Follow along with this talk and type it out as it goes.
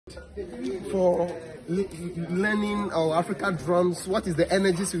For learning our African drums, what is the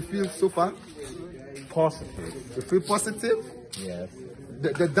energies you feel so far? Positive. You feel positive? Yes.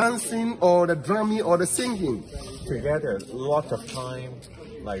 The dancing or the drumming or the singing? Together, lots of time,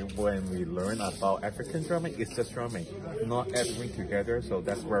 like when we learn about African drumming, it's just drumming, not everything together, so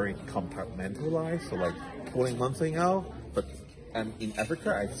that's very compartmentalized, so like pulling one thing out, and in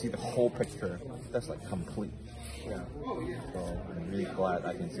Africa, I see the whole picture. That's like complete. Yeah. So I'm really glad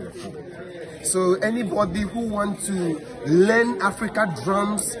I can see the full picture. So anybody who wants to learn African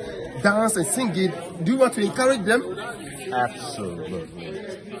drums, dance and sing it, do you want to encourage them? Absolutely.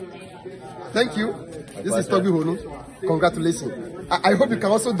 Thank you. This is Toby Honu. Congratulations. I hope you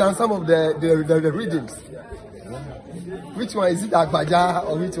can also dance some of the rhythms. Which one? Is it Agbaja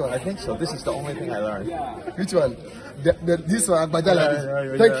or which one? I think so. This is the only thing I learned. Which one? This one, Agbaja like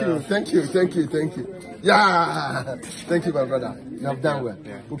this. Thank you. Yeah. Thank you, my brother. You have done well.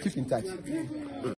 We'll keep in touch.